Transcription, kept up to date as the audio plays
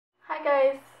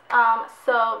Hi guys,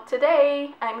 so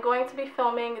today I'm going to be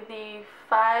filming the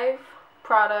 5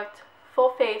 product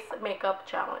full face makeup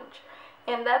challenge,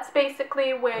 and that's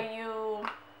basically where you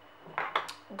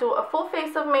do a full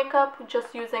face of makeup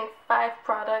just using 5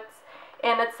 products,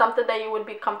 and it's something that you would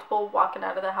be comfortable walking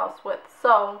out of the house with.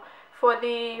 So for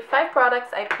the 5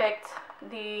 products, I picked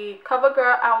the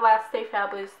Covergirl Outlast Stay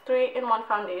Fabulous 3-in-1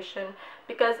 foundation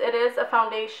because it is a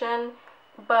foundation,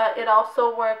 but it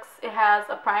also works. It has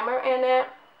a primer in it,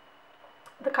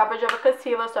 the coverage of a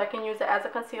concealer, so I can use it as a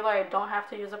concealer. I don't have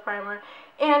to use a primer,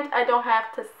 and I don't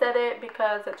have to set it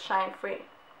because it's shine free.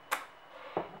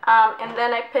 And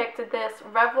then I picked this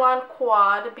Revlon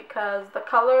quad because the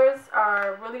colors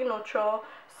are really neutral,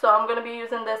 so I'm going to be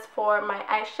using this for my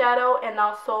eyeshadow and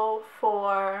also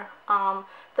for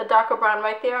the darker brown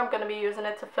right there. I'm going to be using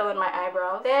it to fill in my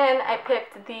eyebrows. Then I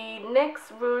picked the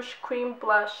NYX Rouge Cream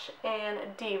Blush in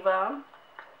Diva.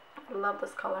 I love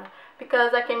this color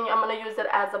because I'm going to use it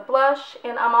as a blush,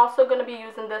 and I'm also going to be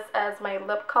using this as my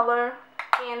lip color.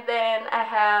 And then I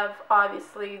have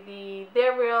obviously the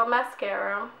They're Real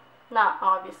mascara. Not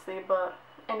obviously, but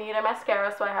I need a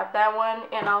mascara, so I have that one,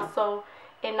 and also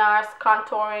a Nars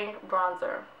contouring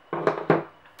bronzer.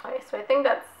 Okay, so I think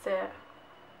that's it.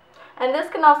 And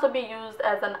this can also be used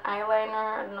as an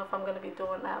eyeliner. I don't know if I'm going to be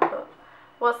doing that, but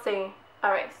we'll see.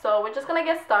 Alright, so we're just going to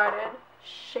get started.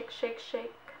 Shake, shake,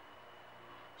 shake.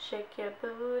 Shake your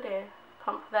booty.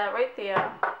 Pump that right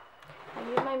there. I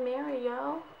need my mirror,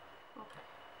 yo. Okay.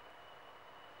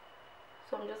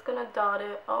 So I'm just going to dot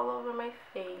it all over my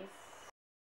face.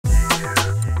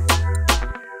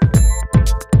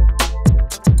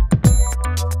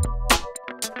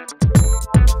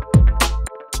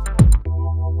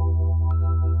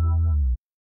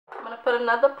 Put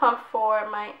another pump for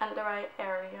my under eye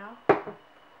area,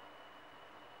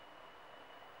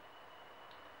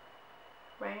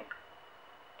 right,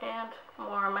 and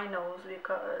more on my nose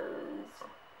because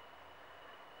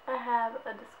I have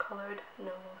a discolored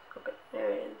nose. Okay, there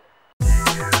it is.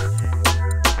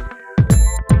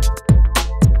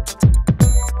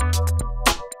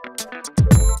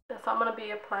 So I'm going to be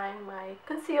applying my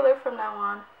concealer from now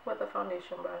on with a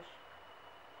foundation brush.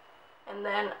 And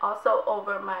then also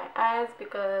over my eyes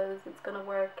because it's going to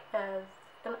work as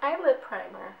an eyelid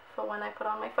primer for when I put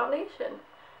on my foundation.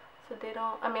 So they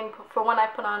don't, for when I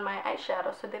put on my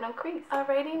eyeshadow so they don't crease.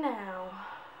 Alrighty now.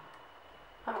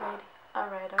 Alright.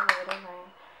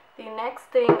 The next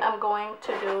thing I'm going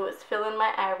to do is fill in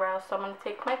my eyebrows. So I'm going to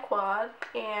take my quad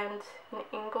and an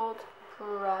angled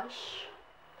brush.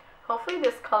 Hopefully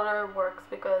this color works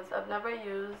because I've never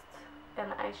used an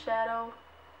eyeshadow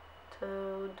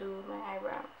to do my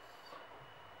eyebrows.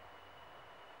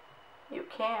 You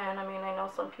can, I know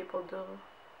some people do,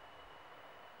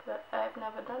 but I've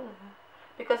never done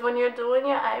that. Because when you're doing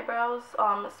your eyebrows,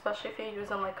 especially if you're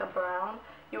using like a brown,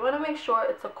 you want to make sure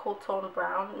it's a cool tone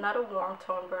brown, not a warm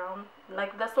tone brown.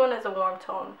 Like this one is a warm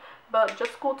tone, but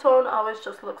just cool tone always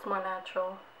just looks more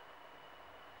natural.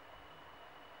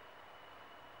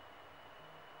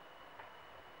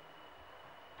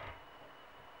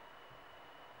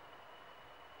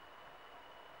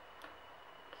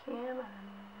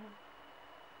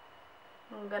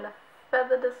 I'm gonna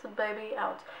feather this baby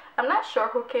out. I'm not sure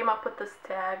who came up with this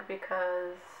tag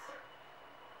because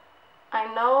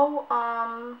I know,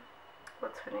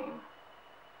 what's her name?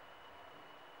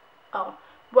 Oh,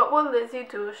 What Will Lizzie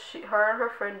Do? Her and her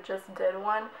friend just did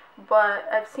one, but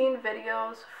I've seen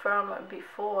videos from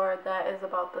before that is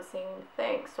about the same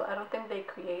thing, so I don't think they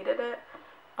created it.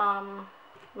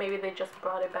 Maybe they just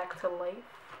brought it back to life.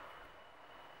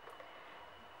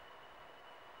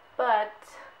 But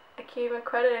I can't even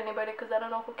credit anybody because I don't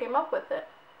know who came up with it.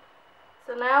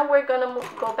 So now we're going to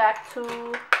go back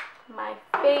to my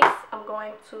face. I'm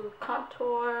going to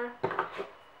contour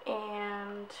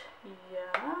and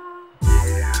yeah.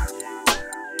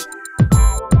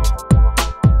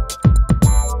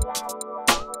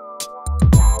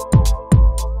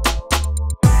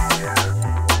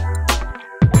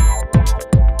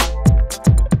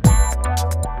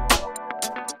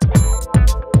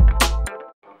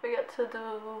 To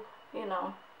do, you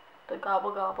know, the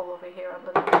gobble gobble over here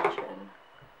under the chin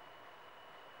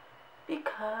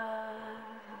because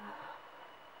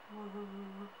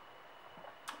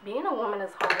being a woman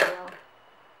is hard,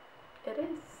 though. It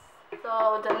is.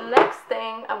 So the next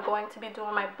thing, I'm going to be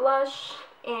doing my blush,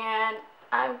 and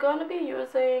I'm going to be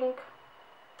using,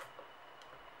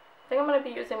 I think I'm going to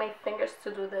be using my fingers to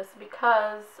do this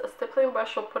because a stippling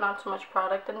brush will put on too much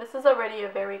product, and this is already a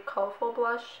very colorful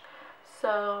blush.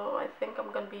 So I think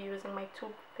I'm going to be using my 2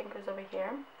 fingers over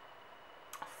here.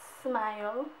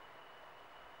 Smile.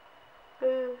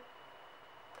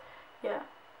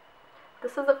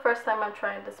 This is the first time I'm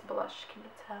trying this blush, can you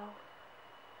tell?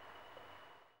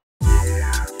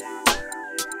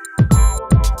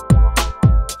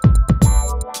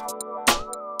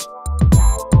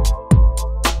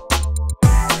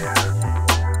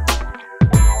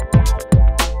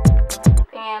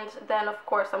 And then of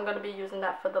course I'm going to be using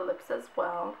that for the lips as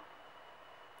well.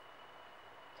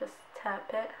 Just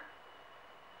tap it.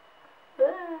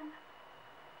 Can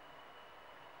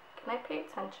I pay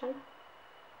attention?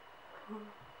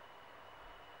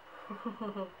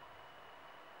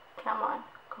 Come on,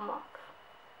 come on.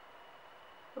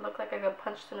 I look like I got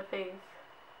punched in the face.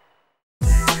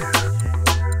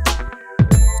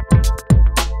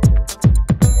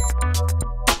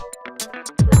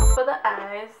 Now for the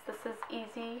eyes, this is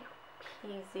easy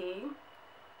peasy.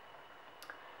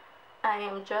 I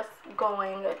am just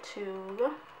going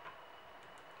to,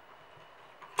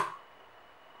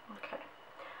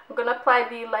 I'm going to apply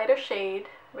the lighter shade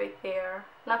right there.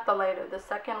 Not the lighter, the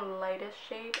second lightest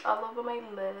shade all over my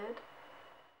lid.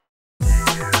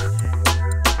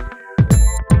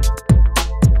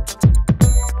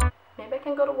 Maybe I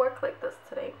can go to work like this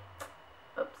today.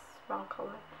 Oops, wrong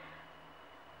color.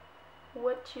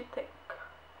 What you think?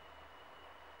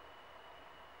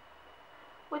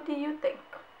 What do you think?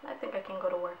 I think I can go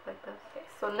to work like this. Okay,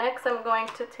 so next I'm going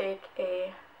to take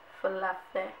a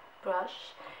fluffy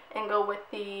brush and go with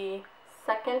the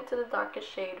second to the darkest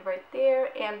shade right there,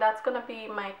 and that's gonna be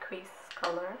my crease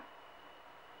color.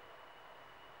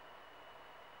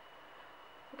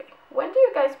 Okay, when do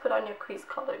you guys put on your crease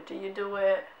color? Do you do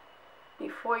it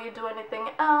before you do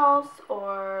anything else,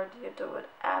 or do you do it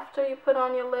after you put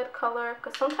on your lid color?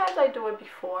 Because sometimes I do it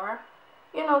before,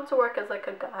 you know, to work as like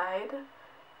a guide,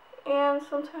 and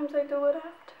sometimes I do it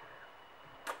after.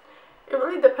 It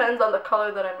really depends on the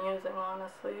color that I'm using,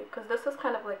 honestly, because this is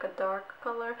kind of like a dark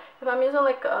color. If I'm using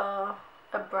like a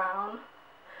brown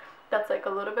that's like a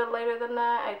little bit lighter than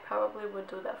that, I probably would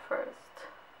do that first.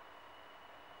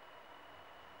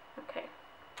 Okay.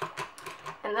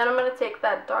 And then I'm going to take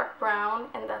that dark brown,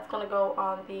 and that's going to go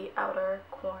on the outer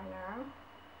corner.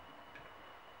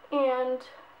 And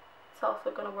it's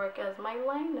also going to work as my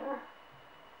liner.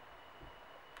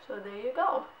 So there you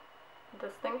go.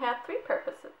 This thing had 3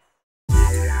 purposes.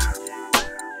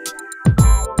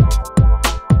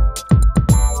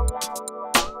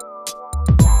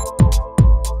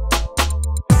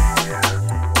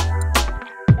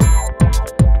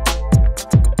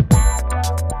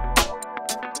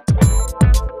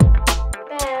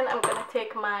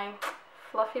 My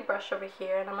fluffy brush over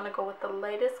here, and I'm going to go with the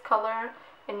lightest color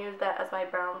and use that as my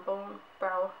brow bone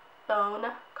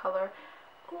color.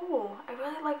 Ooh, I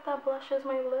really like that blush as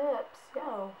my lips.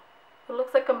 Yo, it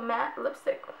looks like a matte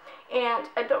lipstick, and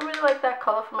I don't really like that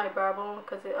color for my brow bone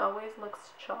because it always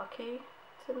looks chalky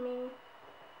to me.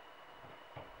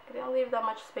 I didn't leave that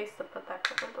much space to put that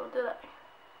color though, did I?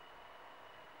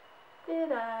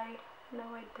 Did I?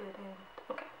 No, I didn't.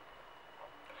 Okay.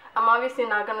 I'm obviously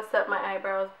not going to set my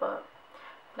eyebrows, but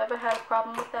never had a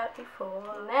problem with that before.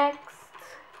 Next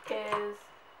is,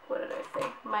 what did I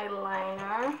say? My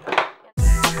liner.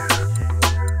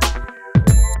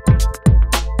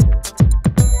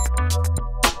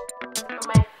 For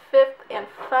my 5th and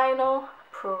final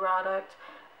product,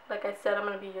 like I said, I'm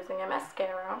going to be using a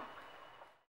mascara.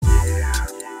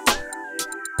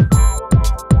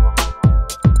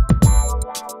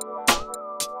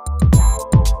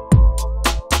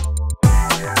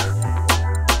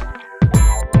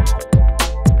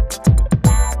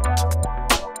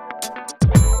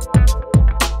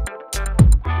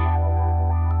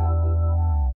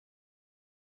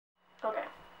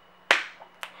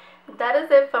 That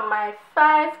is it for my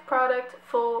 5 product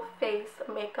full face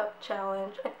makeup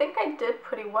challenge. I think I did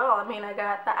pretty well. I mean, I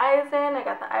got the eyes in, I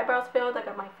got the eyebrows filled, I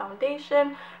got my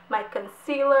foundation, my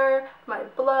concealer, my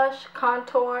blush,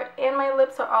 contour, and my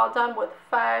lips are all done with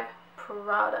 5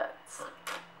 products.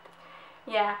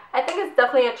 Yeah, I think it's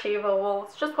definitely achievable.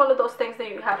 It's just one of those things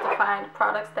that you have to find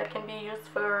products that can be used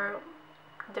for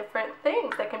different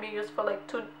things, that can be used for like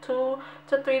 2 to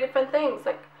 3 different things.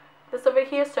 Like this over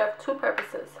here served 2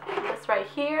 purposes. This right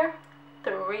here,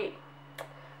 3.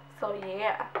 So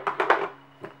yeah,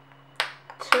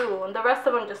 2, and the rest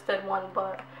of them just did 1.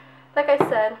 But like I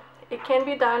said, it can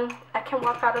be done. I can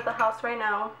walk out of the house right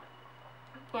now,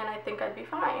 and I think I'd be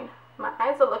fine. My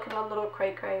eyes are looking a little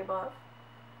cray-cray, but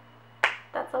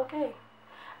that's okay.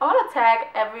 I want to tag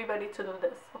everybody to do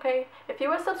this, okay? If you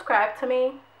were subscribed to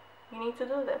me, you need to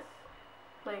do this.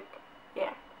 Like,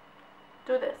 yeah,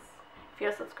 do this. If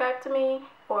you're subscribed to me,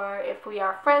 or if we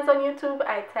are friends on YouTube,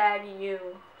 I tag you.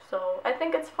 So I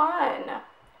think it's fun.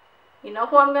 You know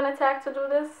who I'm gonna tag to do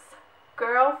this?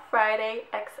 Girl Friday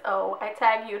XO. I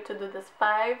tag you to do this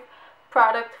 5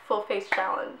 product full face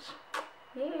challenge.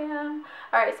 Yeah.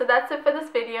 Alright, so that's it for this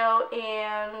video,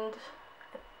 and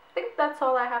I think that's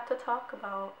all I have to talk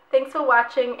about. Thanks for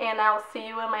watching, and I'll see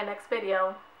you in my next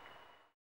video.